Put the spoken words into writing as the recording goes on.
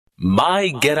My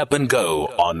Get Up and Go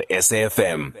on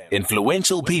SAFM.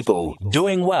 Influential people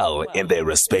doing well in their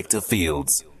respective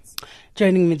fields.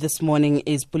 Joining me this morning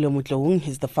is Pule Motloung.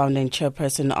 He's the founder and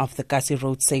chairperson of the Kasi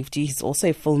Road Safety. He's also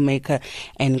a filmmaker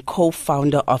and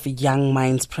co-founder of Young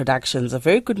Minds Productions. A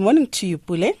very good morning to you,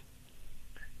 Pule.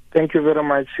 Thank you very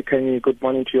much, Kanye. Good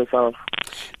morning to yourself.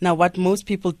 Now, what most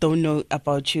people don't know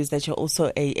about you is that you're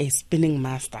also a spinning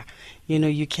master. You know,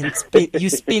 you can spin, you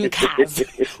spin cars.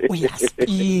 We are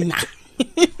spinner.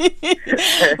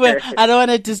 Well, I don't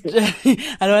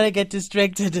want to get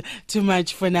distracted too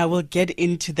much for now. We'll get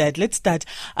into that. Let's start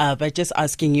by just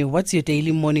asking you, what's your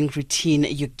daily morning routine?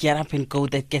 You get up and go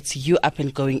that gets you up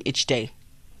and going each day.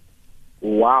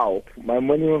 Wow, my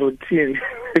morning routine.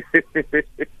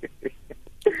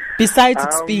 Besides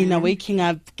spinner, waking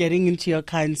up, getting into your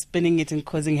car and spinning it and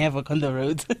causing havoc on the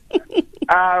road.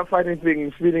 Funny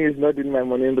thing, spinning is not in my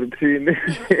morning routine.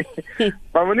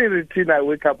 My morning routine, I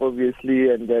wake up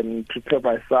obviously and then prepare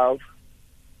myself,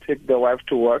 take the wife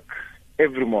to work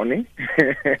every morning,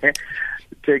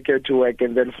 take her to work,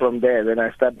 and then from there, then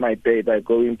I start my day by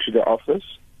going to the office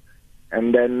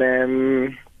and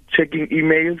then checking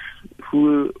emails,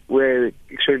 who were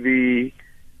actually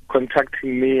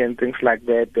contacting me and things like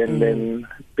that, and then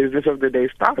business of the day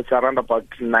starts around about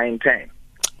 9-10.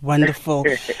 Wonderful.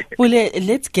 Well,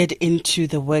 let's get into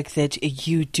the work that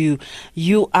you do.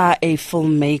 You are a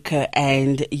filmmaker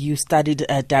and you studied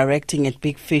directing at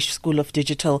Big Fish School of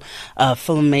Digital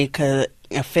filmmaking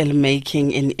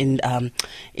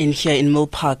in here in Mill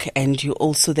Park, and you're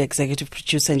also the executive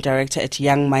producer and director at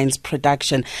Young Minds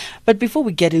Production. But before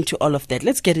we get into all of that,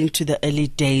 let's get into the early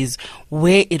days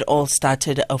where it all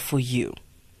started for you.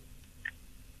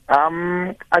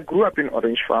 I grew up in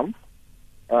Orange Farm.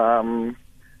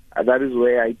 That is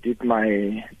where I did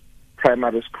my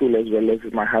primary school as well as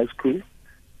my high school.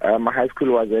 My high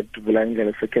school was at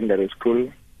Motloung-Founder Secondary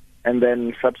School. And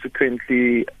then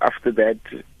subsequently, after that,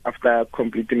 after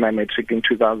completing my matric in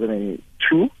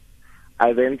 2002,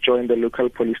 I then joined the local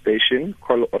police station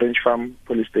called Orange Farm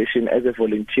Police Station as a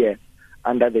volunteer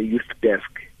under the youth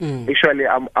desk. Actually,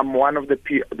 I'm one of the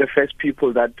first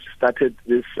people that started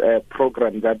this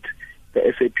program that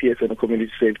the SAPS and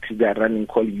Community Safety they are running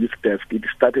called Youth Desk. It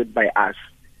started by us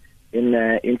in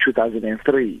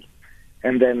 2003,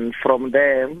 and then from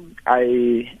there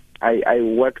I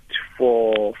worked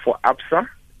for APSA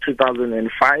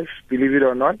 2005. Believe it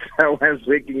or not, I was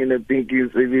working in the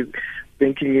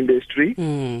banking industry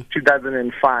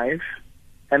 2005.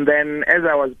 And then, as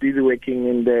I was busy working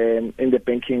in the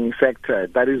banking sector,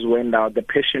 that is when the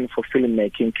passion for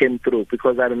filmmaking came through.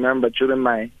 Because I remember during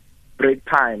my break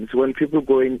times, when people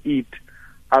go and eat,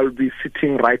 I'll be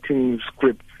sitting writing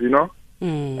scripts, you know.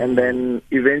 And then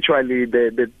eventually,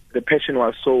 the passion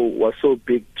was so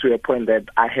big to a point that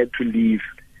I had to leave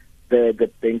the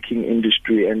banking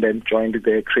industry and then joined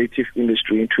the creative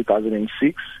industry in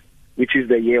 2006, which is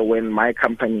the year when my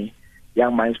company,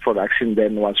 Young Minds Production,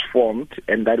 then was formed,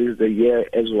 and that is the year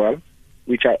as well,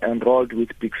 which I enrolled with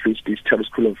Big Fish Digital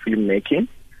School of Filmmaking,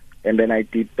 and then I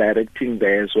did directing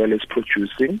there as well as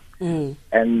producing,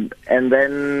 and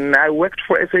then I worked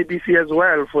for SABC as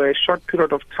well for a short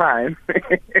period of time.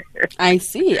 I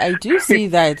do see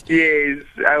that. Yes,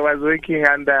 I was working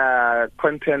under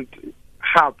content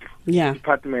hub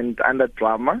department under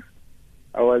drama.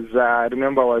 I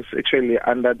remember I was actually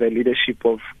under the leadership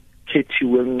of Katie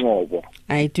Wengobo.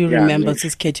 I do remember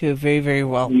this Katie very, very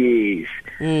well. Yes.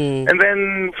 And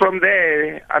then from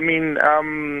there,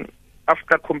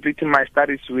 after completing my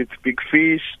studies with Big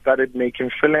Fish, started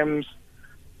making films.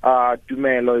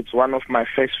 Dumelo, it's one of my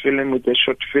first films with a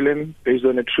short film based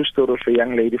on a true story of a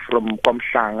young lady from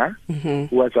Komhlanga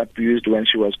who was abused when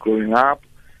she was growing up.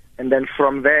 And then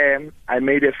from there, I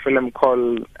made a film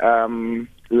called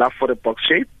Love for the Box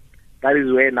Shape. That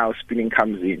is where now spinning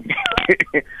comes in.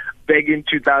 Back in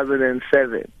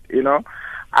 2007, you know,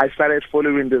 I started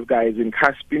following these guys in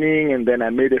car spinning, and then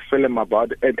I made a film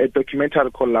about a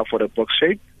documentary called Love for the Box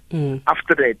Shape.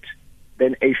 After that,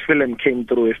 then a film came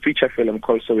through, a feature film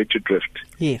called Soweto Drift.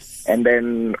 Yes. And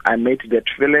then I made that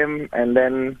film, and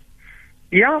then,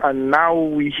 and now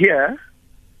we're here,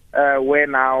 where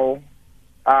now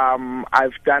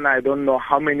I've done, I don't know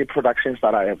how many productions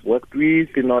that I have worked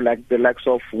with, you know, like the likes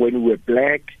of When We Were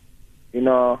Black, you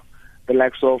know, the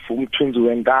likes of Umthunzi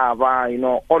Wendaba, you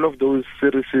know, all of those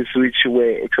series which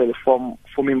were actually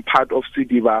forming part of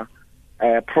Sidiba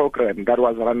program that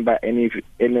was run by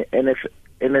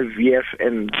NFVF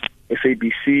and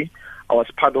SABC. I was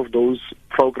part of those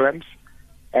programs,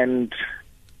 and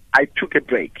I took a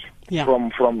break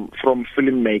from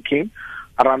filmmaking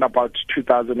around about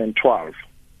 2012.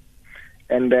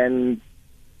 And then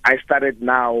I started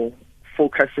now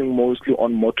focusing mostly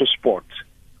on motorsport,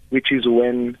 which is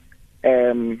when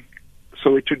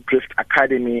Soweto Drift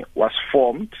Academy was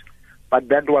formed. But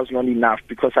that was not enough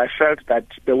because I felt that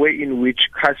the way in which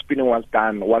car spinning was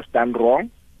done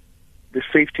wrong. The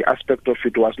safety aspect of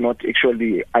it was not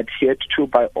actually adhered to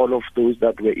by all of those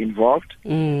that were involved.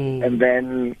 And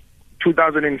then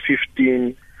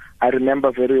 2015, I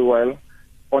remember very well,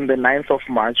 on the 9th of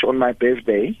March, on my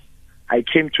birthday, I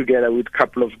came together with a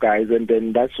couple of guys, and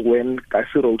then that's when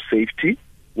Kasi Road Safety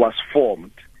was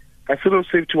formed. Kasi Road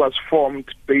Safety was formed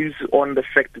based on the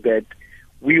fact that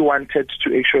we wanted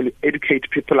to actually educate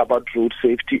people about road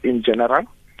safety in general,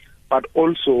 but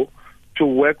also to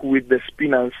work with the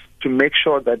spinners to make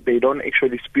sure that they don't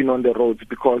actually spin on the roads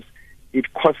because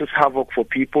it causes havoc for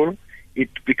people, it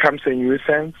becomes a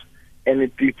nuisance, and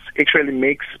it actually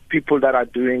makes people that are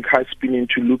doing car spinning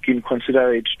to look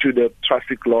inconsiderate to the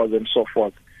traffic laws and so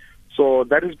forth. So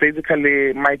that is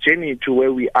basically my journey to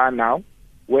where we are now,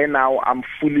 where now I'm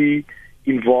fully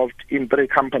involved in 3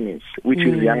 companies, which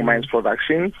is Young Minds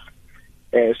Productions,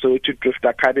 Soweto Drift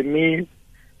Academy,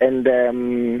 and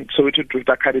Soweto Drift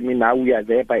Academy. Now we are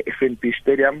there by FNB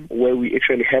Stadium, where we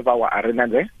actually have our arena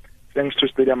there. Thanks to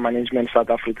Stadium Management South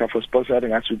Africa for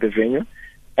sponsoring us with the venue,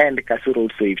 and Kasi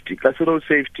Road Safety. Kasi Road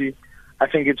Safety, I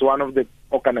think it's one of the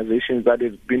organizations that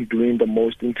has been doing the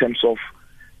most in terms of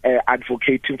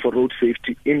advocating for road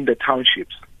safety in the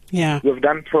townships. Yeah, we've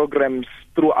done programs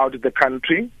throughout the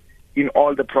country, in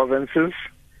all the provinces.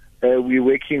 We're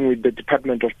working with the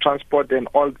Department of Transport and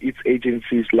all its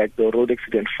agencies like the Road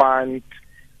Accident Fund,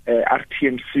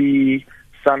 RTMC,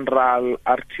 SANRAL,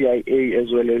 RTIA, as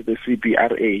well as the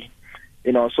CBRA.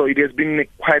 So it has been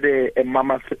quite a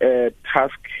mammoth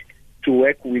task to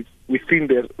work within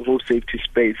the road safety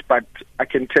space. But I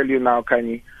can tell you now,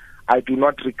 Kanye, I do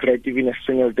not regret even a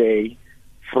single day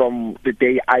from the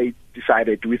day I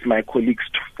decided with my colleagues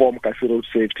to form Kasi Road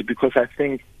Safety, because I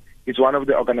think it's one of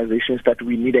the organizations that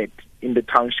we needed in the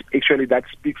township, actually, that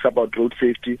speaks about road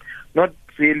safety, not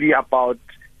really about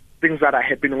things that are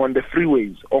happening on the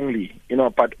freeways only,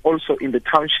 but also in the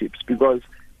townships, because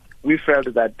we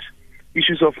felt that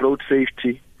issues of road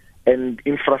safety and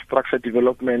infrastructure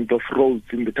development of roads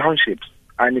in the townships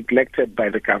are neglected by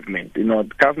the government. The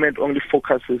government only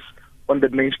focuses on the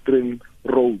mainstream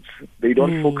roads. They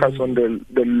don't focus on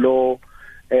the low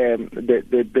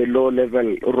the low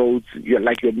level roads,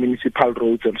 like your municipal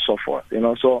roads and so forth.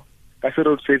 So Kasi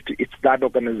Road Safety, it's that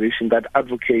organization that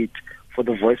advocate for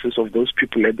the voices of those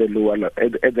people at the lower,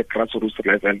 at the grassroots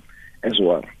level as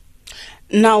well.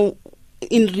 Now,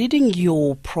 in reading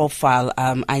your profile,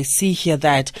 I see here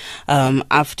that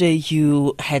after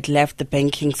you had left the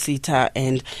banking sector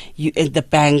and you at the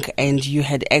bank, and you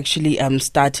had actually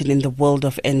started in the world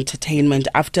of entertainment.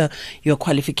 After your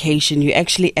qualification, you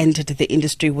actually entered the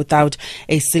industry without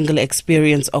a single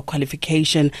experience or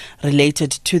qualification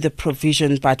related to the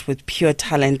provision, but with pure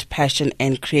talent, passion,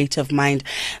 and creative mind.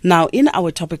 Now, in our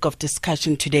topic of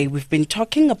discussion today, we've been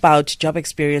talking about job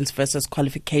experience versus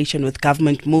qualification, with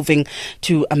government moving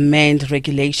to amend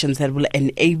regulations that will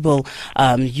enable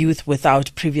youth without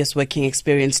previous working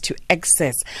experience to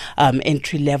access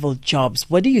entry-level jobs.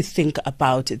 What do you think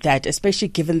about that, especially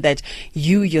given that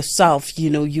you yourself,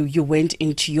 you went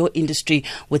into your industry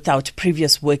without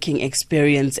previous working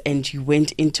experience and you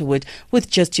went into it with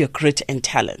just your grit and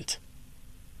talent?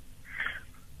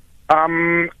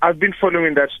 I've been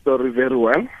following that story very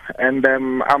well, and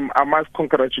I must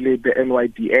congratulate the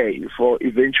NYDA for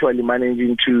eventually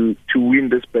managing to win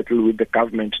this battle with the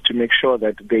government to make sure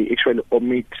that they actually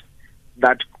omit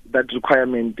that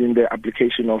requirement in the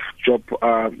application of job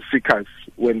seekers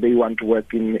when they want to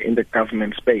work in the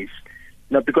government space.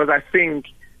 Now, because I think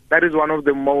that is one of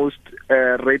the most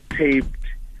red-taped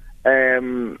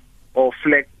or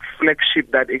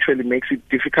flagship that actually makes it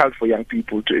difficult for young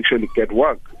people to actually get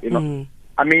work.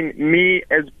 I mean, me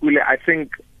as Pule, I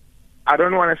think, I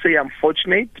don't want to say I'm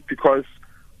fortunate, because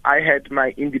I had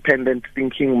my independent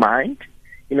thinking mind,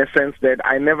 in a sense that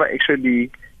I never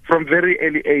actually, from very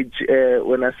early age,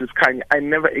 when I was Kanye, I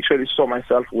never actually saw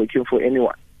myself working for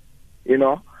anyone.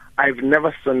 I've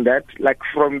never seen that. Like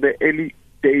from the early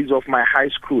days of my high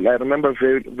school, I remember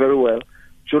very, very well,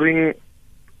 during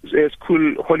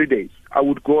school holidays, I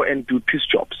would go and do piece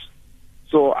jobs.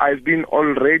 So I've been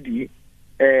already,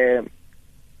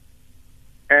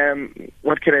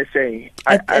 what can I say?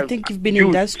 I think you've been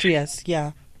industrious,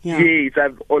 yeah. Yes,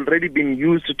 I've already been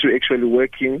used to actually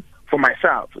working for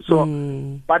myself. So,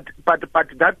 but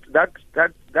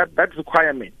that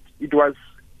requirement, it was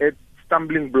a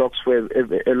stumbling blocks for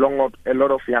a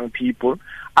lot of young people.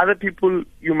 Other people,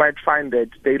 you might find that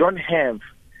they don't have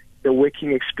the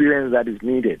working experience that is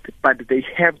needed, but they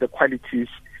have the qualities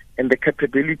and the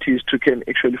capabilities to can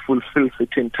actually fulfill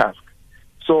certain tasks.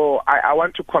 So I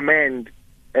want to commend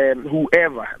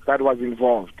whoever that was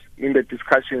involved in the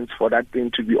discussions for that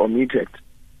thing to be omitted.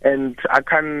 And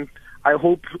I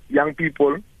hope young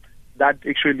people that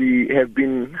actually have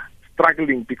been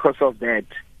struggling because of that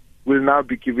will now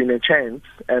be given a chance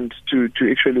and to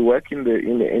actually work in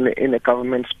the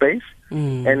government space.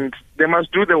 And they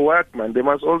must do the work, man. They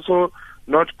must also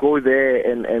not go there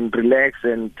and relax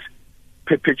and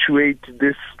perpetuate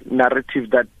this narrative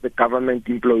that the government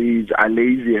employees are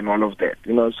lazy and all of that,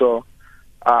 So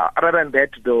other than that,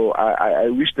 though, I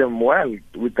wish them well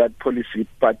with that policy.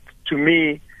 But to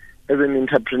me, as an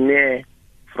entrepreneur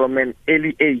from an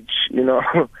early age,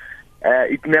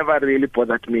 it never really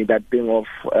bothered me, that thing of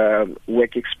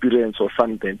work experience or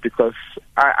something, because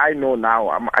I know now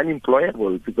I'm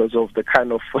unemployable because of the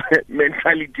kind of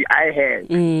mentality I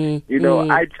had.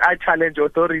 I challenge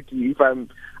authority if I'm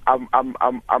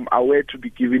aware to be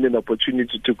given an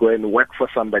opportunity to go and work for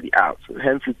somebody else.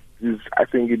 Hence, I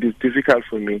think it is difficult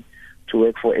for me to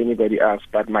work for anybody else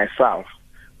but myself.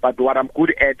 But what I'm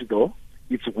good at, though,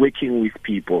 it's working with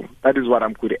people. That is what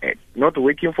I'm good at. Not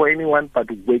working for anyone, but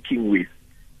working with.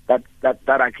 That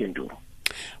I can do.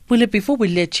 Pule, before we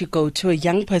let you go, to a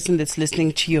young person that's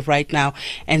listening to you right now,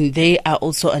 and they are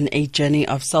also on a journey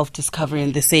of self-discovery,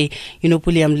 and they say,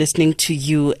 Pule, I'm listening to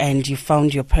you and you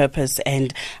found your purpose,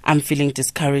 and I'm feeling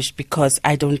discouraged because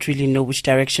I don't really know which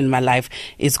direction my life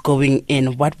is going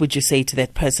in. What would you say to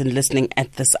that person listening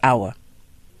at this hour?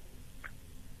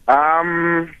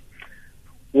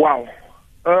 Wow.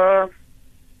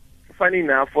 Funny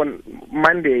enough, on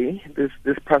Monday,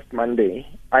 this past Monday,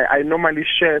 I normally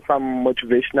share some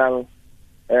motivational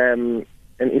and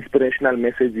inspirational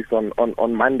messages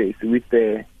on Mondays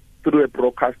through a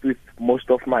broadcast with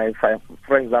most of my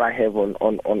friends that I have on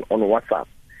WhatsApp.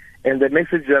 And the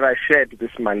message that I shared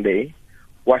this Monday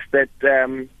was that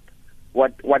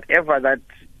whatever that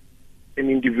an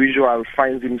individual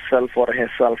finds himself or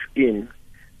herself in,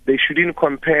 they shouldn't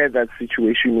compare that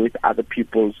situation with other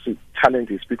people's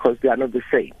challenges, because they are not the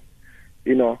same,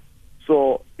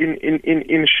 So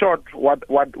in short, what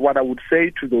I would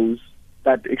say to those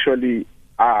that actually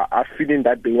are feeling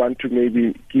that they want to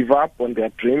maybe give up on their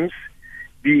dreams,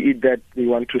 be it that they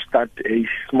want to start a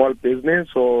small business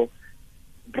or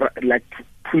like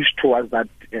push towards that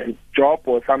job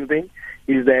or something,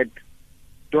 is that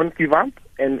don't give up.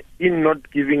 And in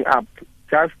not giving up,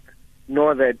 just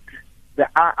know that there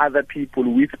are other people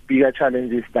with bigger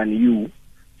challenges than you.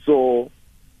 So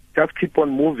just keep on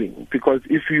moving, because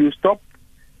if you stop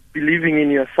believing in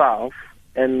yourself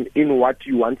and in what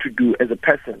you want to do as a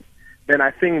person, then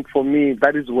I think for me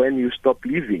that is when you stop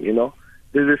living.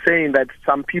 There's a saying that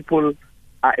some people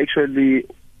are actually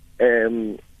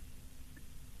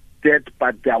dead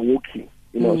but they are walking.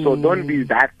 So don't be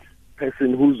that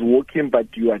person who's walking but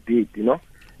you are dead.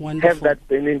 Wonderful. Have that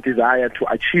burning desire to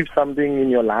achieve something in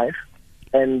your life,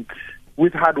 and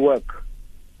with hard work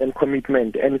and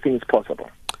commitment, anything is possible.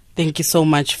 Thank you so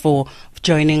much for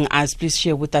joining us. Please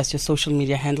share with us your social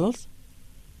media handles.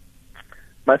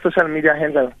 My social media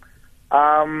handle,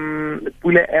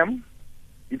 Pule M.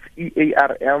 It's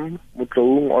EARM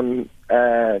Motloung on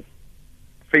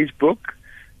Facebook,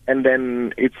 and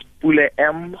then it's Pule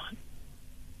M.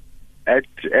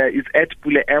 It's at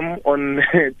Pule M on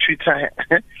Twitter,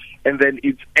 and then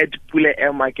it's at Pule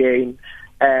M again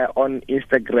on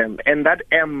Instagram. And that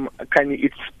M,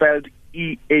 it's spelled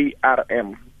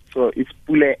EARM. So it's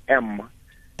Pule M.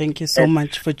 Thank you so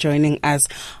much for joining us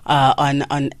on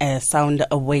Sound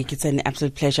Awake. It's an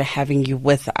absolute pleasure having you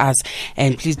with us.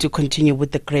 And please do continue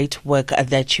with the great work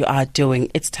that you are doing.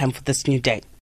 It's time for this new day.